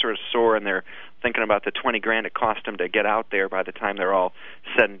feet are sort of sore and they're thinking about the $20,000 it cost them to get out there by the time they're all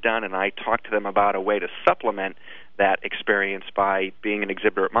said and done, and I talk to them about a way to supplement that experience by being an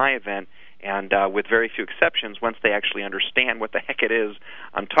exhibitor at my event. And with very few exceptions, once they actually understand what the heck it is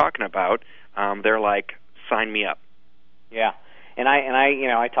I'm talking about, they're like, sign me up. Yeah. And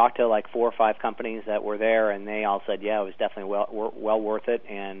I talked to like 4 or 5 companies that were there, and they all said, yeah, it was definitely well worth it.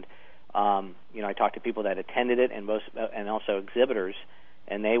 And I talked to people that attended it, and also exhibitors,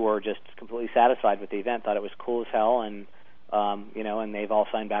 and they were just completely satisfied with the event. Thought it was cool as hell, and and they've all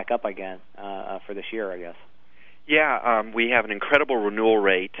signed back up again for this year, I guess. Yeah, we have an incredible renewal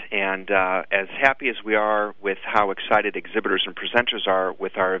rate, and as happy as we are with how excited exhibitors and presenters are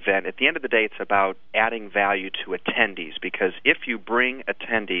with our event, at the end of the day, it's about adding value to attendees, because if you bring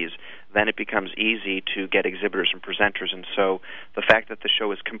attendees, then it becomes easy to get exhibitors and presenters. And so the fact that the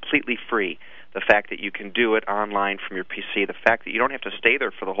show is completely free, the fact that you can do it online from your PC, the fact that you don't have to stay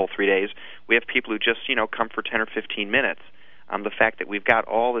there for the whole 3 days. We have people who just, come for 10 or 15 minutes. The fact that we've got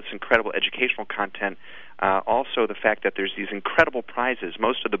all this incredible educational content, also the fact that there's these incredible prizes.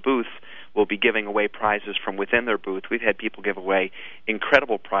 Most of the booths will be giving away prizes from within their booth. We've had people give away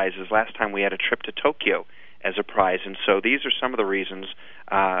incredible prizes. Last time we had a trip to Tokyo as a prize. And so these are some of the reasons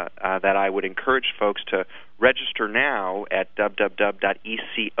that I would encourage folks to register now at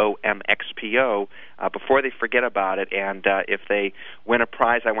www.ecomexpo before they forget about it. And if they win a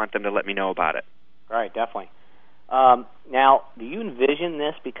prize, I want them to let me know about it. Right, definitely. Now, do you envision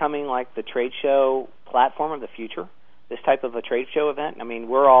this becoming like the trade show platform of the future, this type of a trade show event? I mean,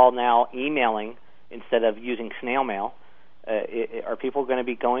 we're all now emailing instead of using snail mail. Are people going to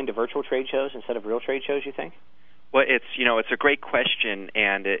be going to virtual trade shows instead of real trade shows, you think? Well, it's a great question,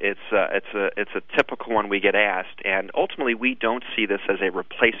 and it's a typical one we get asked. And ultimately, we don't see this as a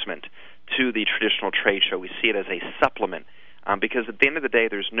replacement to the traditional trade show. We see it as a supplement, because at the end of the day,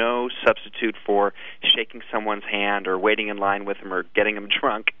 there's no substitute for shaking someone's hand or waiting in line with them or getting them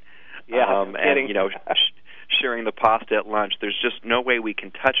drunk. And sharing the pasta at lunch. There's just no way we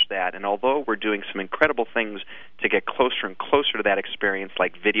can touch that. And although we're doing some incredible things to get closer and closer to that experience,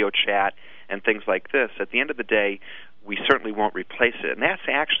 like video chat and things like this, at the end of the day, we certainly won't replace it. And that's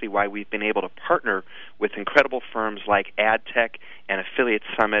actually why we've been able to partner with incredible firms like AdTech and Affiliate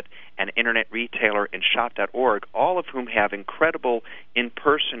Summit and Internet Retailer and Shop.org, all of whom have incredible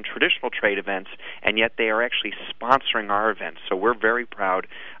in-person traditional trade events, and yet they are actually sponsoring our events. So we're very proud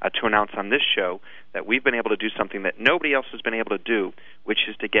to announce on this show that we've been able to do something that nobody else has been able to do, which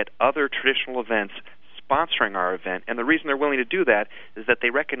is to get other traditional events sponsoring our event. And the reason they're willing to do that is that they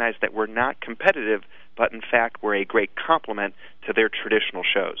recognize that we're not competitive, but in fact we're a great complement to their traditional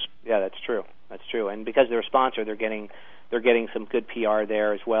shows. Yeah, that's true. That's true. And because they're a sponsor, they're getting some good PR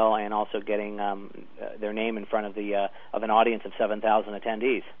there as well, and also getting their name in front of an audience of 7,000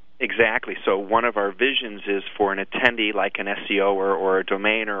 attendees. Exactly. So one of our visions is for an attendee like an SEO or a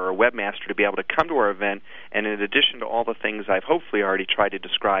domainer or a webmaster to be able to come to our event, and in addition to all the things I've hopefully already tried to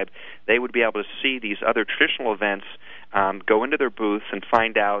describe, they would be able to see these other traditional events, go into their booths and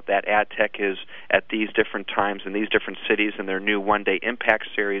find out that AdTech is at these different times in these different cities in their new one-day Impact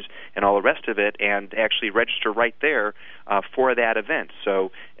Series and all the rest of it, and actually register right there for that event.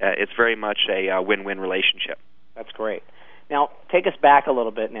 So it's very much a win-win relationship. That's great. Now, take us back a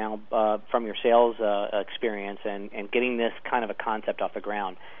little bit now from your sales experience and getting this kind of a concept off the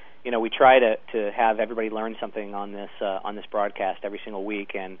ground. You know, we try to have everybody learn something on this broadcast every single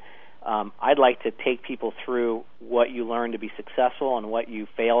week, and I'd like to take people through what you learned to be successful and what you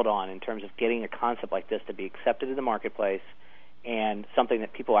failed on in terms of getting a concept like this to be accepted in the marketplace and something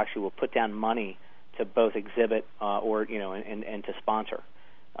that people actually will put down money to both exhibit or and to sponsor.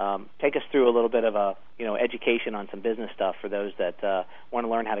 Take us through a little bit of education on some business stuff for those that want to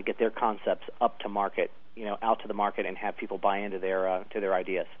learn how to get their concepts up to market, out to the market, and have people buy into their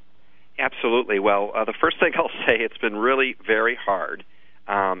ideas. Absolutely. Well, the first thing I'll say, it's been really very hard,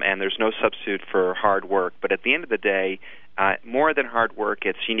 and there's no substitute for hard work. But at the end of the day, more than hard work,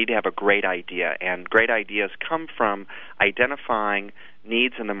 it's you need to have a great idea, and great ideas come from identifying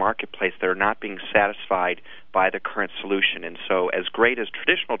needs in the marketplace that are not being satisfied by the current solution. And so as great as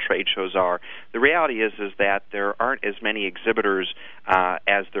traditional trade shows are, the reality is that there aren't as many exhibitors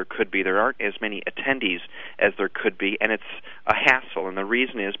as there could be. There aren't as many attendees as there could be, and it's a hassle. And the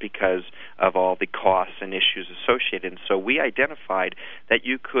reason is because of all the costs and issues associated. And so we identified that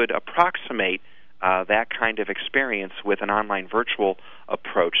you could approximate that kind of experience with an online virtual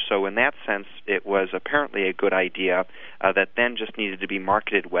approach. So in that sense, it was apparently a good idea that then just needed to be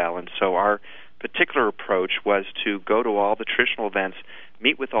marketed well. And so our particular approach was to go to all the traditional events,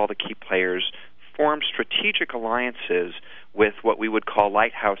 meet with all the key players, form strategic alliances with what we would call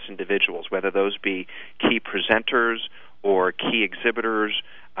lighthouse individuals, whether those be key presenters or key exhibitors,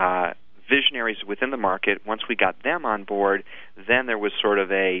 visionaries within the market. Once we got them on board, then there was sort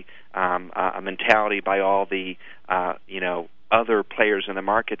of a mentality by all the other players in the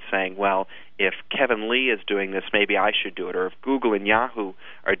market saying, well, if Kevin Lee is doing this, maybe I should do it, or if Google and Yahoo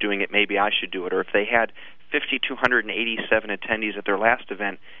are doing it, maybe I should do it, or if they had 5,287 attendees at their last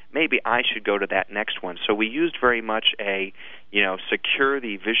event, maybe I should go to that next one. So we used very much a, secure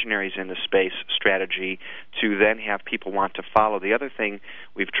the visionaries in the space strategy to then have people want to follow. The other thing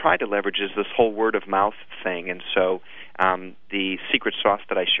we've tried to leverage is this whole word of mouth thing. And so the secret sauce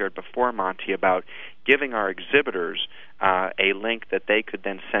that I shared before, Monty, about giving our exhibitors a link that they could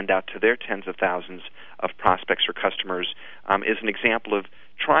then send out to their tens of thousands of prospects or customers is an example of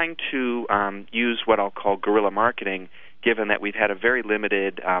trying to use what I'll call guerrilla marketing, given that we've had a very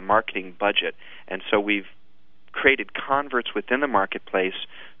limited marketing budget. And so we've created converts within the marketplace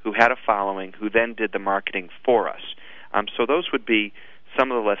who had a following, who then did the marketing for us. So those would be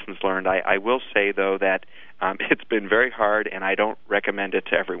some of the lessons learned. I will say, though, that it's been very hard, and I don't recommend it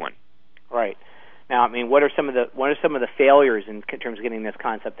to everyone. Right. Now, I mean, what are some of the failures in terms of getting this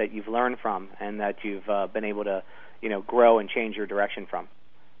concept that you've learned from and that you've been able to, grow and change your direction from?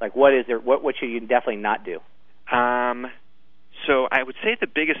 Like, what is there? What should you definitely not do? So I would say the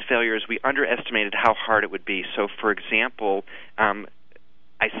biggest failure is we underestimated how hard it would be. So, for example,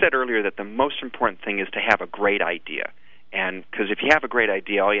 I said earlier that the most important thing is to have a great idea. And because if you have a great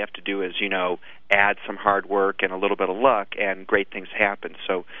idea, all you have to do is, add some hard work and a little bit of luck, and great things happen.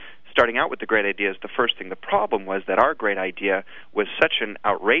 So starting out with the great idea is the first thing. The problem was that our great idea was such an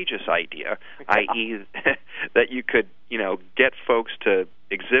outrageous idea, i.e., that you could, get folks to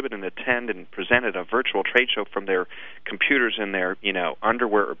exhibit and attend and present at a virtual trade show from their computers in their,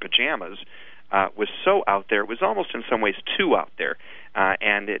 underwear or pajamas, was so out there. It was almost in some ways too out there.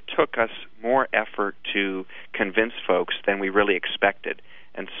 And it took us more effort to convince folks than we really expected.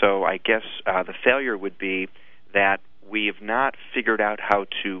 And so I guess the failure would be that we have not figured out how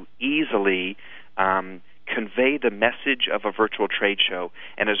to easily convey the message of a virtual trade show.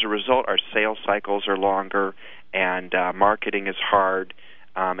 And as a result, our sales cycles are longer and marketing is hard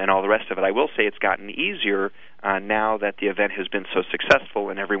and all the rest of it. I will say it's gotten easier now that the event has been so successful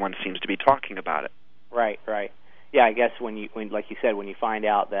and everyone seems to be talking about it. Right. Yeah, I guess when like you said, when you find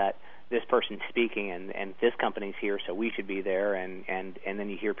out that this person's speaking and this company's here, so we should be there, and then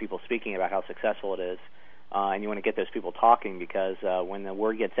you hear people speaking about how successful it is, and you want to get those people talking because when the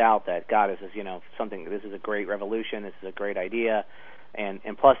word gets out that God, this is this is a great revolution, this is a great idea, and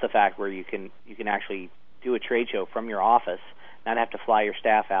plus the fact where you can actually do a trade show from your office, not have to fly your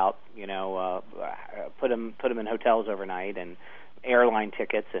staff out, put them in hotels overnight and airline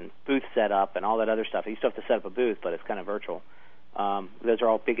tickets and booth set up and all that other stuff. You still have to set up a booth, but it's kind of virtual. Those are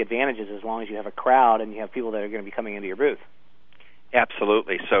all big advantages as long as you have a crowd and you have people that are going to be coming into your booth.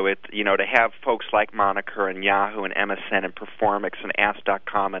 Absolutely. So to have folks like Moniker and Yahoo and MSN and Performix and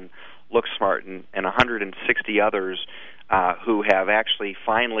Ask.com and LookSmart and 160 others who have actually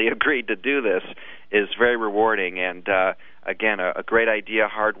finally agreed to do this is very rewarding. And again, a great idea,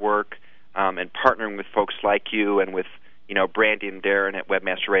 hard work, and partnering with folks like you and with Brandy and Darren at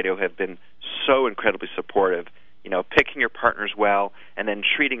Webmaster Radio have been so incredibly supportive. Picking your partners well and then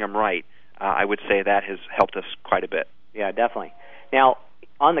treating them right, I would say that has helped us quite a bit. Yeah, definitely. Now,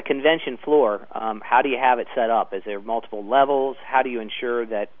 on the convention floor, how do you have it set up? Is there multiple levels? How do you ensure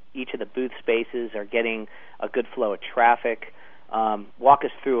that each of the booth spaces are getting a good flow of traffic? Walk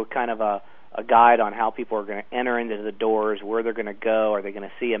us through a guide on how people are going to enter into the doors, where they're going to go. Are they going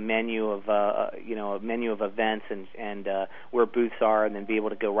to see a menu of events and where booths are, and then be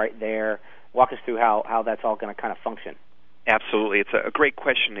able to go right there? Walk us through how that's all going to kind of function. Absolutely. It's a great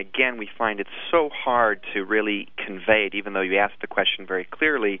question. Again, we find it's so hard to really convey it, even though you asked the question very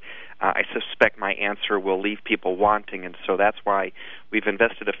clearly. I suspect my answer will leave people wanting, and so that's why we've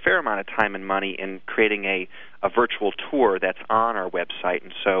invested a fair amount of time and money in creating a virtual tour that's on our website.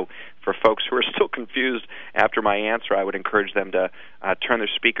 And so for folks who are still confused after my answer, I would encourage them to turn their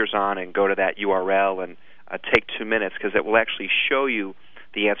speakers on and go to that URL and take 2 minutes, because it will actually show you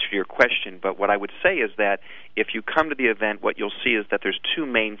the answer to your question. But what I would say is that if you come to the event, what you'll see is that there's two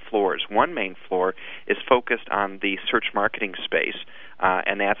main floors. One main floor is focused on the search marketing space,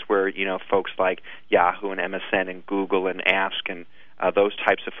 and that's where folks like Yahoo and MSN and Google and Ask and those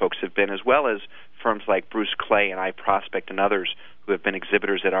types of folks have been, as well as firms like Bruce Clay and iProspect and others who have been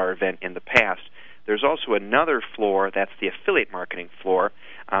exhibitors at our event in the past. There's also another floor that's the affiliate marketing floor,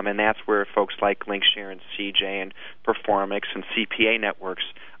 and that's where folks like Linkshare and CJ and Performix and CPA networks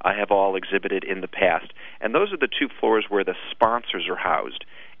have all exhibited in the past. And those are the two floors where the sponsors are housed.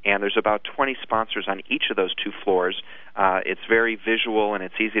 And there's about 20 sponsors on each of those two floors. It's very visual, and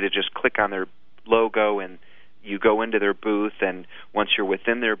it's easy to just click on their logo and you go into their booth, and once you're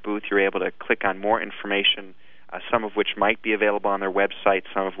within their booth, you're able to click on more information, some of which might be available on their website,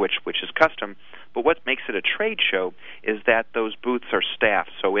 some of which is custom. But what makes it a trade show is that those booths are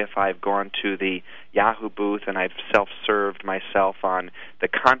staffed. So if I've gone to the Yahoo booth and I've self-served myself on the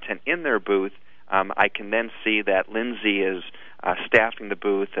content in their booth, I can then see that Lindsay is staffing the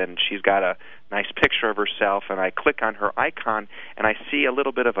booth, and she's got a nice picture of herself, and I click on her icon, and I see a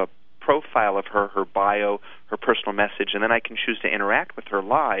little bit of a profile of her bio, her personal message, and then I can choose to interact with her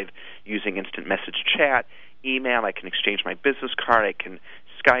live using instant message chat, email. I can exchange my business card, I can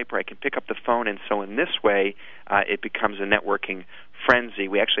Skype, or I can pick up the phone, and so in this way it becomes a networking frenzy.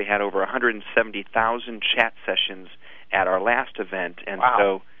 We actually had over 170,000 chat sessions at our last event, and wow,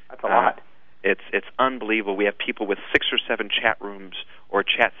 so that's a lot. It's unbelievable. We have people with 6 or 7 chat rooms or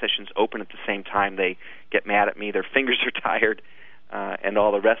chat sessions open at the same time. They get mad at me, their fingers are tired, and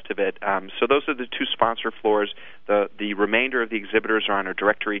all the rest of it. So those are the two sponsor floors. The remainder of the exhibitors are on a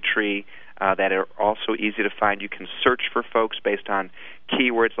directory tree that are also easy to find. You can search for folks based on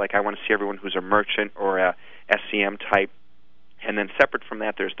keywords like I want to see everyone who's a merchant or a SEM type. And then separate from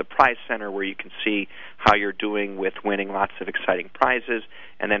that, there's the prize center where you can see how you're doing with winning lots of exciting prizes.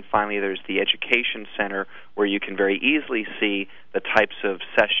 And then finally, there's the education center where you can very easily see the types of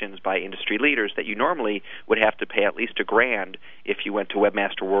sessions by industry leaders that you normally would have to pay at least $1,000 if you went to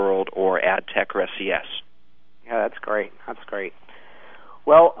Webmaster World or AdTech or SES. Yeah, that's great. That's great.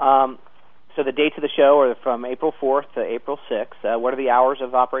 Well, so the dates of the show are from April 4th to April 6th. What are the hours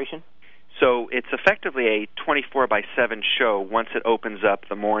of operation? So it's effectively a 24/7 show once it opens up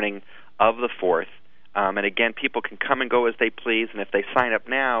the morning of the 4th. And again, people can come and go as they please, and if they sign up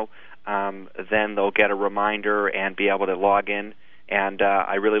now, then they'll get a reminder and be able to log in. And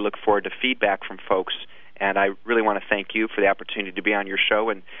I really look forward to feedback from folks. And I really want to thank you for the opportunity to be on your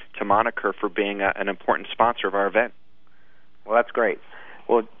show, and to Moniker for being an important sponsor of our event. Well, that's great.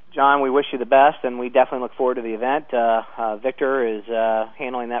 Well, John, we wish you the best, and we definitely look forward to the event. Victor is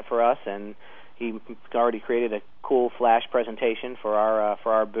handling that for us, and he already created a cool flash presentation for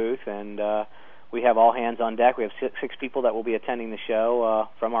our booth, and we have all hands on deck. We have six people that will be attending the show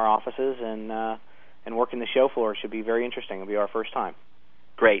from our offices, and working the show floor. It should be very interesting. It'll be our first time.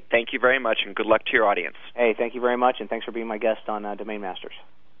 Great. Thank you very much, and good luck to your audience. Hey, thank you very much, and thanks for being my guest on Domain Masters.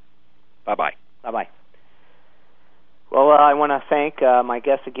 Bye-bye. Bye-bye. Well, I want to thank my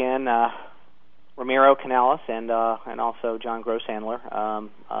guests again, Ramiro Canales and also John Grosshandler,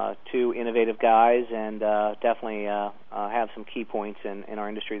 two innovative guys, and definitely have some key points in our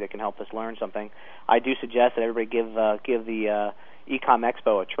industry that can help us learn something. I do suggest that everybody give the Ecom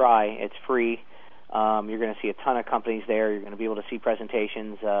Expo a try. It's free. You're going to see a ton of companies there. You're going to be able to see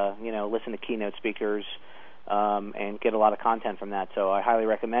presentations, listen to keynote speakers, and get a lot of content from that. So I highly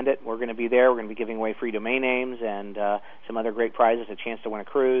recommend it. We're going to be there. We're going to be giving away free domain names and some other great prizes, a chance to win a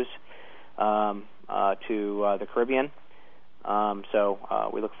cruise to the Caribbean. So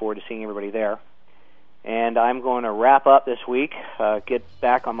we look forward to seeing everybody there. And I'm going to wrap up this week, get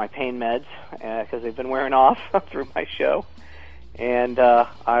back on my pain meds because they've been wearing off through my show. And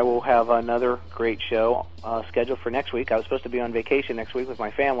I will have another great show scheduled for next week. I was supposed to be on vacation next week with my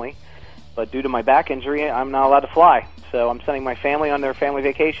family, but due to my back injury, I'm not allowed to fly. So I'm sending my family on their family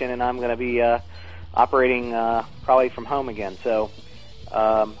vacation, and I'm going to be operating probably from home again. So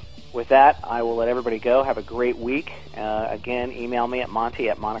with that, I will let everybody go. Have a great week. Again, email me at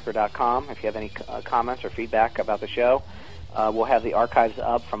monty@moniker.com if you have any comments or feedback about the show. We'll have the archives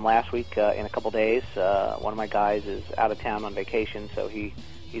up from last week in a couple days. One of my guys is out of town on vacation, so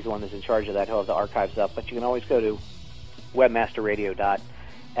he's the one that's in charge of that. He'll have the archives up. But you can always go to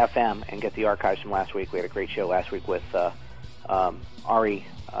webmasterradio.fm and get the archives from last week. We had a great show last week with Ari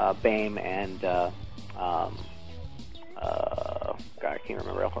Boehm and God, I can't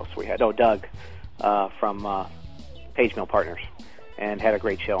remember what else we had. Oh, Doug from Page Mill Partners, and had a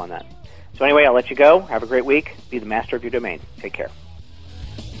great show on that. So anyway, I'll let you go. Have a great week. Be the master of your domain. Take care.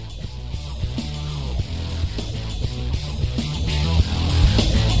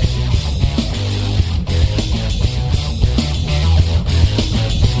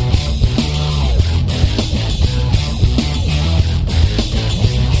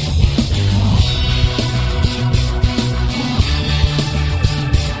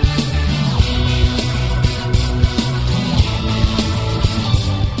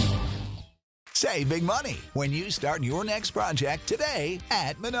 Save big money when you start your next project today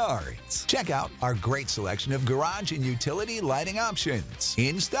at Menards. Check out our great selection of garage and utility lighting options.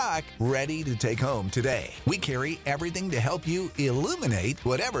 In stock, ready to take home today. We carry everything to help you illuminate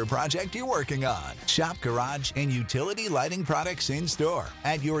whatever project you're working on. Shop garage and utility lighting products in store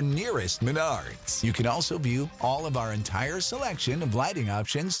at your nearest Menards. You can also view all of our entire selection of lighting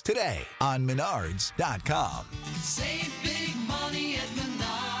options today on Menards.com. Save big